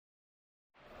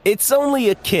It's only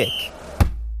a kick,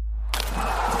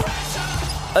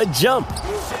 a jump,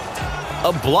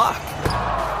 a block.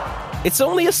 It's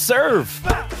only a serve.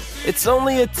 It's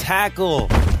only a tackle,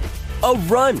 a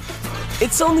run.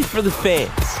 It's only for the fans.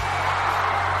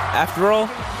 After all,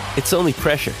 it's only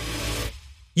pressure.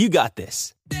 You got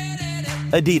this.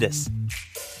 Adidas.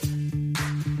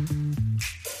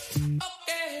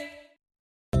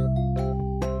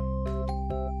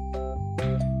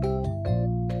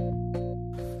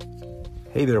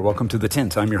 Hey there, welcome to The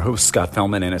Tint. I'm your host, Scott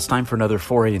Fellman, and it's time for another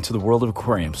foray into the world of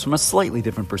aquariums from a slightly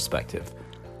different perspective.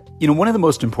 You know, one of the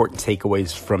most important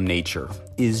takeaways from nature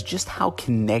is just how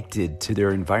connected to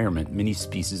their environment many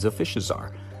species of fishes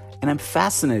are. And I'm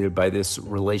fascinated by this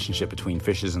relationship between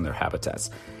fishes and their habitats.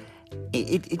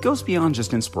 It goes beyond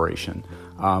just inspiration.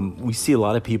 We see a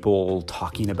lot of people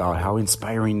talking about how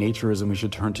inspiring nature is and we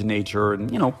should turn to nature, and,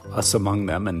 you know, us among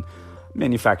them, and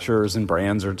manufacturers and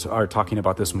brands are talking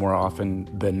about this more often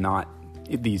than not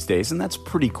these days, and that's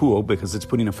pretty cool because it's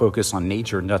putting a focus on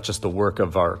nature, not just the work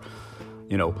of our,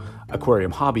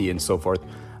 aquarium hobby and so forth.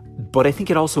 But I think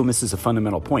it also misses a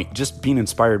fundamental point, just being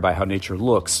inspired by how nature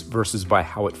looks versus by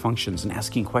how it functions, and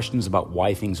asking questions about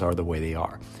why things are the way they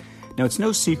are. Now, it's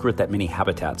no secret that many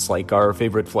habitats, like our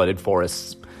favorite flooded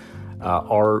forests,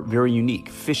 are very unique.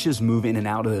 Fishes move in and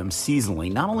out of them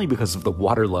seasonally, not only because of the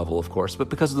water level, of course, but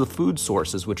because of the food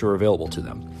sources which are available to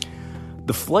them.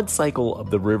 The flood cycle of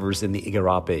the rivers in the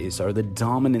Igarapes are the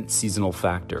dominant seasonal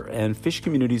factor, and fish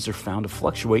communities are found to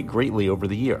fluctuate greatly over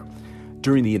the year.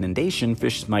 During the inundation,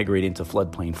 fish migrate into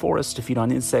floodplain forests to feed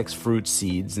on insects, fruits,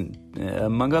 seeds, and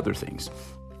among other things.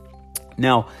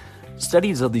 Now,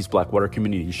 studies of these blackwater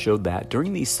communities showed that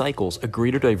during these cycles, a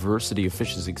greater diversity of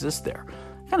fishes exists there.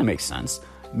 Kind of makes sense.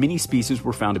 Many species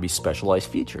were found to be specialized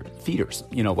feeders,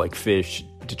 like fish,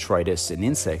 detritus, and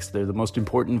insects. They're the most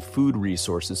important food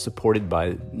resources supported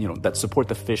by, that support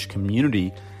the fish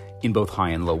community in both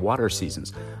high and low water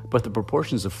seasons. But the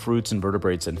proportions of fruits,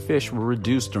 invertebrates, and fish were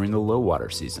reduced during the low water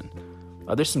season.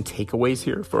 Are there some takeaways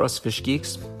here for us fish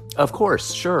geeks? Of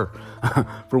course, sure.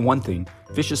 For one thing,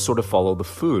 fishes sort of follow the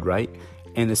food, right?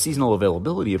 And the seasonal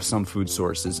availability of some food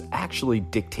sources actually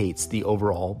dictates the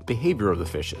overall behavior of the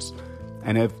fishes.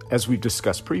 And as we've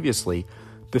discussed previously,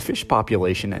 the fish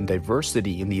population and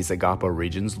diversity in these Agapo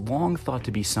regions, long thought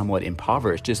to be somewhat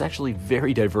impoverished, is actually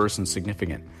very diverse and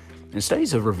significant. And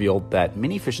studies have revealed that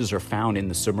many fishes are found in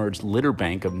the submerged litter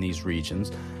bank of these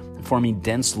regions, forming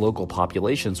dense local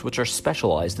populations which are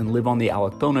specialized and live on the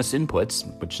Allochthonous inputs,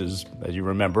 which is, as you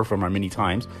remember from our many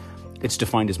times, it's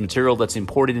defined as material that's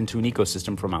imported into an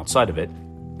ecosystem from outside of it,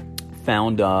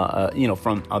 found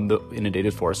from on the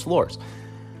inundated forest floors.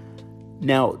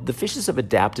 Now, the fishes have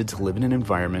adapted to live in an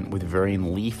environment with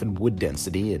varying leaf and wood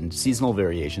density and seasonal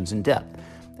variations in depth,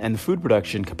 and the food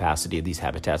production capacity of these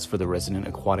habitats for the resident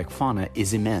aquatic fauna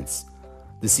is immense.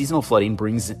 The seasonal flooding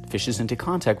brings fishes into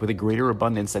contact with a greater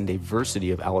abundance and diversity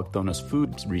of allochthonous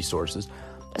food resources,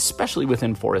 especially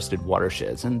within forested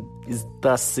watersheds, and is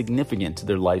thus significant to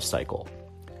their life cycle.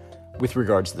 With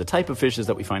regards to the type of fishes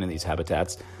that we find in these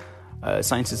habitats,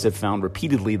 scientists have found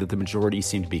repeatedly that the majority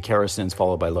seem to be characins,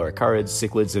 followed by loricarids,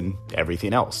 cichlids, and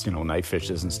everything else, knife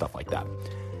fishes and stuff like that.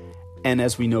 And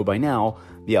as we know by now,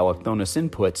 the allochthonous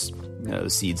inputs,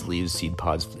 seeds, leaves, seed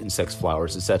pods, insects,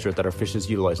 flowers, etc., that our fishes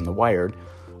utilize in the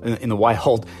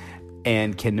wild,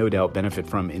 and can no doubt benefit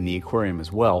from in the aquarium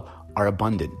as well, are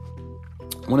abundant.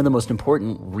 One of the most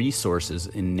important resources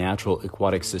in natural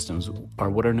aquatic systems are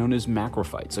what are known as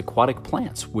macrophytes, aquatic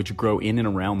plants, which grow in and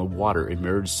around the water,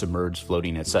 emerged, submerged,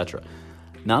 floating, etc.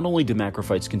 Not only do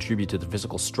macrophytes contribute to the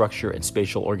physical structure and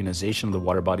spatial organization of the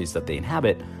water bodies that they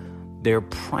inhabit, they're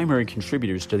primary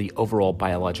contributors to the overall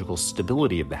biological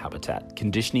stability of the habitat,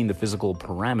 conditioning the physical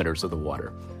parameters of the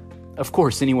water. Of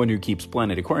course, anyone who keeps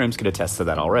planet aquariums can attest to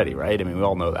that already, right? I mean, we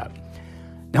all know that.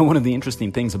 Now, one of the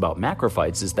interesting things about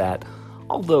macrophytes is that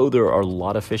although there are a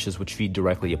lot of fishes which feed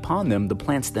directly upon them, the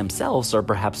plants themselves are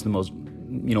perhaps the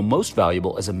most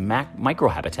valuable as a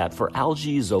microhabitat for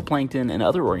algae, zooplankton, and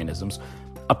other organisms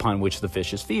upon which the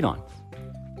fishes feed on.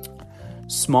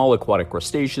 Small aquatic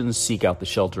crustaceans seek out the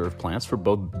shelter of plants for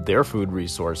both their food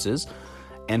resources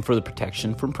and for the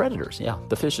protection from predators,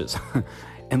 the fishes.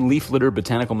 And leaf litter,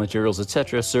 botanical materials,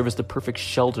 etc. serve as the perfect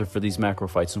shelter for these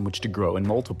macrophytes in which to grow and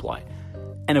multiply.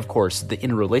 And of course, the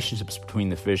interrelationships between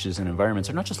the fishes and environments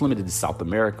are not just limited to South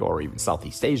America or even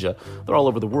Southeast Asia, they're all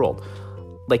over the world.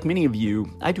 Like many of you,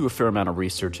 I do a fair amount of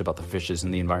research about the fishes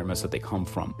and the environments that they come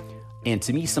from. And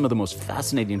to me, some of the most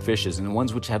fascinating fishes and the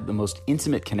ones which have the most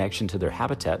intimate connection to their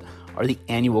habitat are the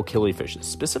annual killifishes,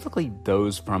 specifically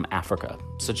those from Africa,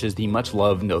 such as the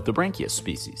much-loved Nothabranchius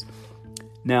species.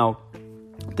 Now,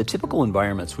 The typical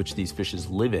environments which these fishes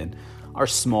live in are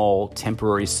small,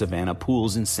 temporary savanna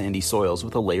pools in sandy soils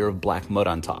with a layer of black mud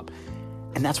on top.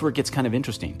 And that's where it gets kind of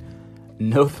interesting.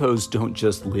 Nothos don't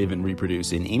just live and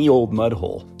reproduce in any old mud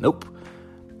hole. Nope.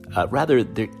 Rather,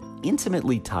 they're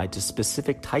intimately tied to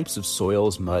specific types of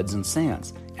soils, muds, and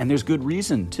sands. And there's good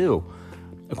reason, too.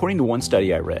 According to one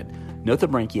study I read,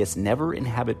 Nothobranchius never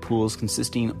inhabit pools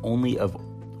consisting only of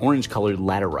orange-colored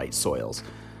laterite soils.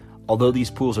 Although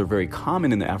these pools are very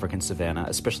common in the African savanna,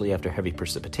 especially after heavy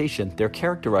precipitation, they're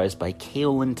characterized by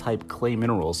kaolin-type clay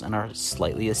minerals and are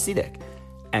slightly acidic.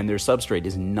 And their substrate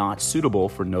is not suitable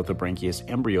for Nothobranchius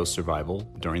embryo survival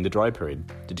during the dry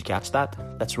period. Did you catch that?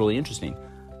 That's really interesting.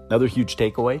 Another huge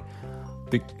takeaway,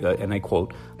 and I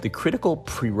quote, "The critical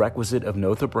prerequisite of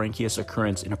Nothobranchius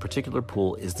occurrence in a particular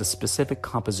pool is the specific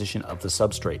composition of the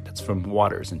substrate." That's from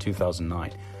Waters in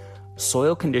 2009.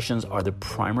 Soil conditions are the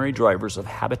primary drivers of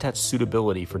habitat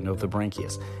suitability for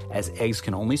Nothobranchius, as eggs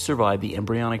can only survive the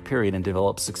embryonic period and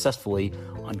develop successfully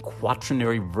on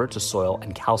quaternary vertisoil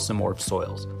and calcimorph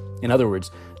soils. In other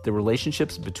words, the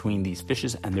relationships between these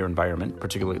fishes and their environment,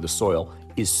 particularly the soil,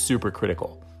 is super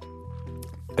critical.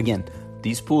 Again,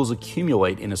 these pools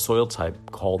accumulate in a soil type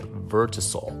called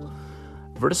vertisol.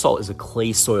 Vertisol is a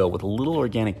clay soil with little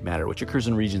organic matter which occurs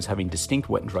in regions having distinct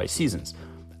wet and dry seasons.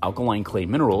 Alkaline clay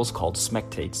minerals, called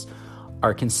smectates,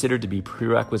 are considered to be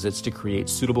prerequisites to create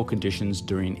suitable conditions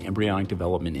during embryonic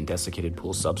development in desiccated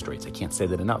pool substrates. I can't say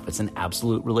that enough. It's an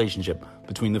absolute relationship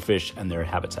between the fish and their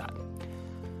habitat.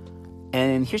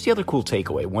 And here's the other cool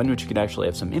takeaway, one which could actually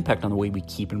have some impact on the way we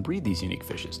keep and breed these unique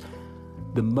fishes.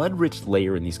 The mud-rich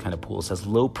layer in these kind of pools has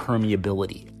low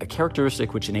permeability, a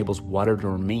characteristic which enables water to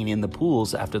remain in the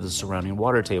pools after the surrounding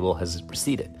water table has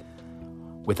receded.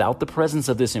 Without the presence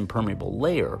of this impermeable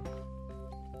layer,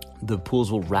 the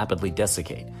pools will rapidly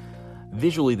desiccate.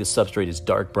 Visually, the substrate is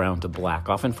dark brown to black,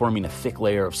 often forming a thick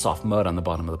layer of soft mud on the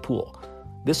bottom of the pool.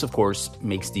 This, of course,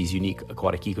 makes these unique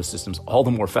aquatic ecosystems all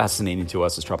the more fascinating to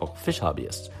us as tropical fish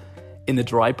hobbyists. In the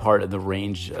dry part of the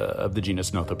range of the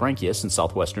genus Nothobranchius in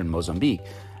southwestern Mozambique,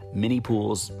 many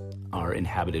pools are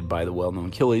inhabited by the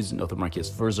well-known killies,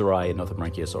 Nothobranchius verzeri and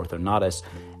Nothobranchius orthognathus.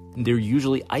 They're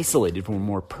usually isolated from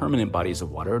more permanent bodies of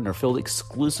water and are filled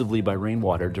exclusively by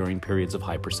rainwater during periods of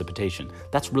high precipitation.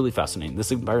 That's really fascinating.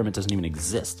 This environment doesn't even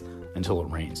exist until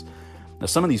it rains. Now,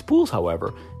 some of these pools,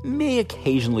 however, may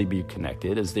occasionally be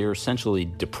connected, as they are essentially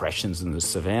depressions in the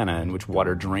savanna in which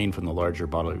water drained from the larger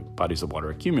bodies of water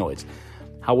accumulates.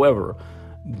 However,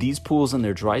 these pools and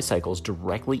their dry cycles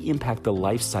directly impact the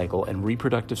life cycle and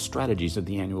reproductive strategies of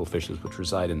the annual fishes which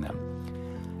reside in them.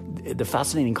 The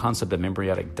fascinating concept of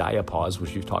embryonic diapause,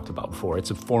 which we've talked about before,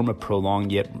 it's a form of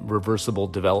prolonged yet reversible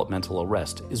developmental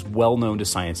arrest, is well known to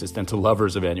scientists and to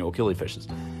lovers of annual killiefishes.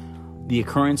 The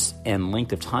occurrence and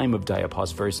length of time of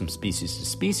diapause varies from species to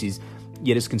species,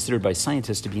 yet is considered by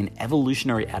scientists to be an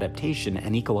evolutionary adaptation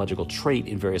and ecological trait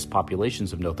in various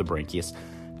populations of Nothobranchius,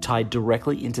 tied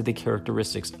directly into the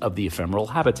characteristics of the ephemeral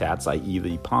habitats, i.e.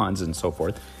 the ponds and so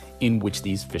forth, in which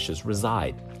these fishes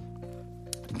reside.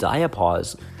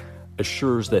 Diapause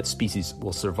assures that species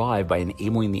will survive by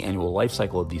enabling the annual life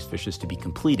cycle of these fishes to be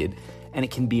completed, and it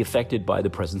can be affected by the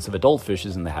presence of adult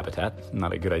fishes in the habitat.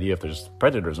 Not a good idea if there's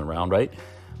predators around, right?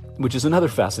 Which is another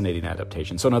fascinating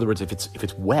adaptation. So in other words, if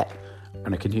it's wet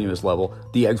on a continuous level,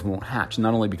 the eggs won't hatch,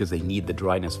 not only because they need the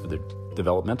dryness for their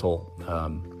developmental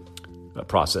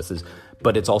processes,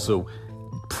 but it's also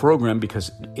programmed because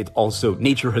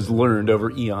nature has learned over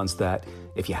eons that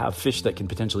if you have fish that can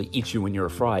potentially eat you when you're a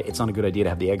fry, it's not a good idea to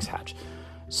have the eggs hatch.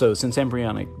 So since the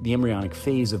embryonic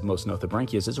phase of most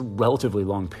Nothobranchius is a relatively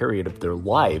long period of their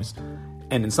lives,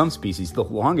 and in some species, the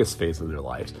longest phase of their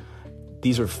lives,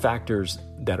 these are factors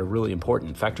that are really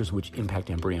important. Factors which impact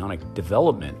embryonic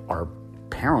development are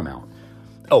paramount.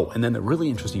 Oh, and then the really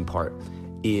interesting part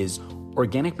is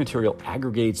organic material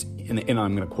aggregates, and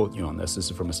I'm going to quote you on this. This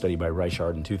is from a study by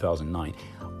Reichard in 2009.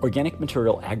 Organic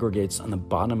material aggregates on the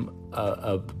bottom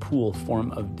of the pool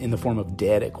in the form of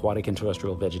dead aquatic and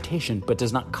terrestrial vegetation, but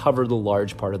does not cover the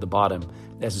large part of the bottom,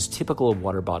 as is typical of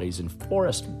water bodies in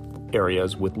forest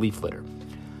areas with leaf litter.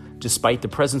 Despite the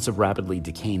presence of rapidly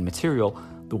decaying material,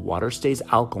 the water stays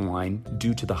alkaline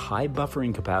due to the high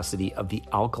buffering capacity of the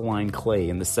alkaline clay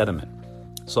in the sediment.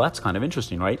 So that's kind of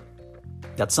interesting, right?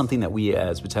 That's something that we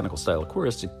as botanical style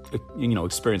aquarists,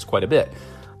 experience quite a bit.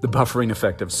 The buffering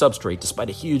effect of substrate, despite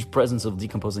a huge presence of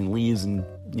decomposing leaves and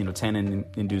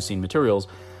tannin-inducing materials,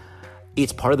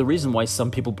 it's part of the reason why some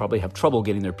people probably have trouble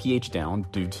getting their pH down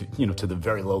due to the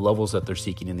very low levels that they're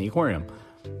seeking in the aquarium.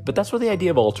 But that's where the idea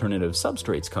of alternative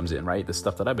substrates comes in, right? The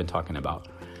stuff that I've been talking about.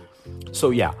 So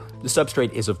yeah, the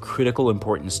substrate is of critical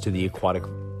importance to the aquatic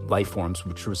life forms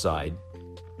which reside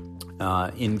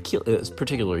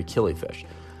particularly killifish.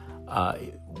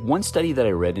 One study that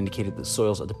I read indicated that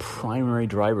soils are the primary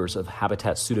drivers of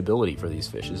habitat suitability for these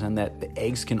fishes, and that the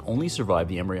eggs can only survive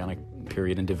the embryonic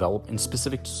period and develop in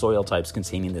specific soil types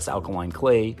containing this alkaline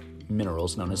clay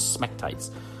minerals known as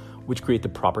smectites, which create the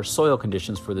proper soil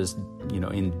conditions for this,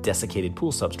 in desiccated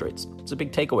pool substrates. It's a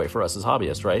big takeaway for us as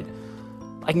hobbyists, right?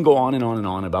 I can go on and on and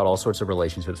on about all sorts of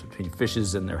relationships between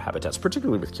fishes and their habitats,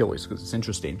 particularly with killies, because it's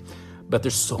interesting. But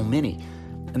there's so many.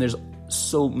 And there's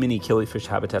so many killifish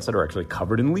habitats that are actually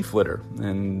covered in leaf litter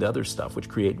and other stuff, which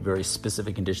create very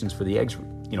specific conditions for the eggs,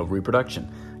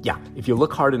 reproduction. Yeah, if you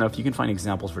look hard enough, you can find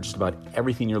examples for just about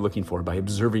everything you're looking for by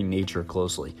observing nature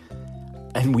closely.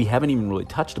 And we haven't even really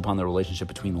touched upon the relationship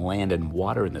between land and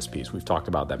water in this piece. We've talked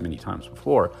about that many times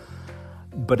before.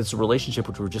 But it's a relationship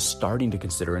which we're just starting to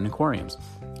consider in aquariums,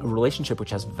 a relationship which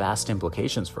has vast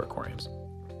implications for aquariums.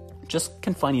 Just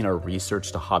confining our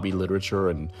research to hobby literature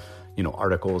and,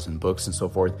 articles and books and so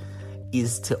forth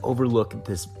is to overlook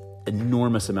this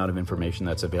enormous amount of information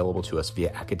that's available to us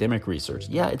via academic research.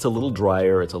 Yeah, it's a little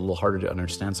drier, it's a little harder to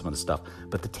understand some of the stuff,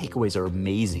 but the takeaways are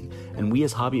amazing. And we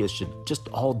as hobbyists should just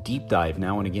all deep dive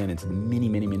now and again into the many,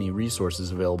 many, many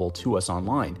resources available to us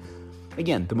online.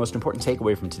 Again, the most important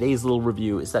takeaway from today's little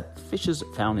review is that fishes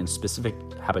found in specific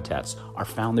habitats are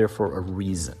found there for a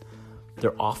reason.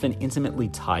 They're often intimately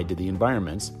tied to the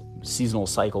environments, seasonal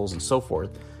cycles, and so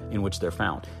forth in which they're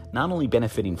found, not only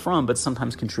benefiting from, but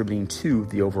sometimes contributing to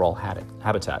the overall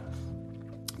habitat.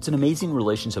 It's an amazing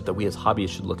relationship that we as hobbyists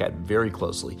should look at very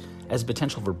closely, as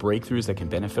potential for breakthroughs that can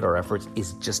benefit our efforts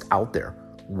is just out there,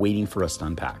 waiting for us to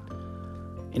unpack.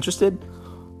 Interested?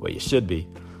 Well, you should be.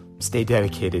 Stay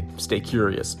dedicated, stay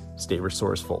curious, stay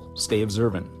resourceful, stay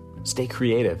observant, stay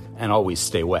creative, and always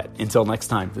stay wet. Until next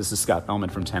time, this is Scott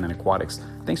Fellman from Tannin Aquatics.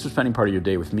 Thanks for spending part of your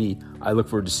day with me. I look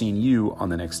forward to seeing you on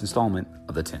the next installment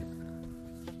of The Tint.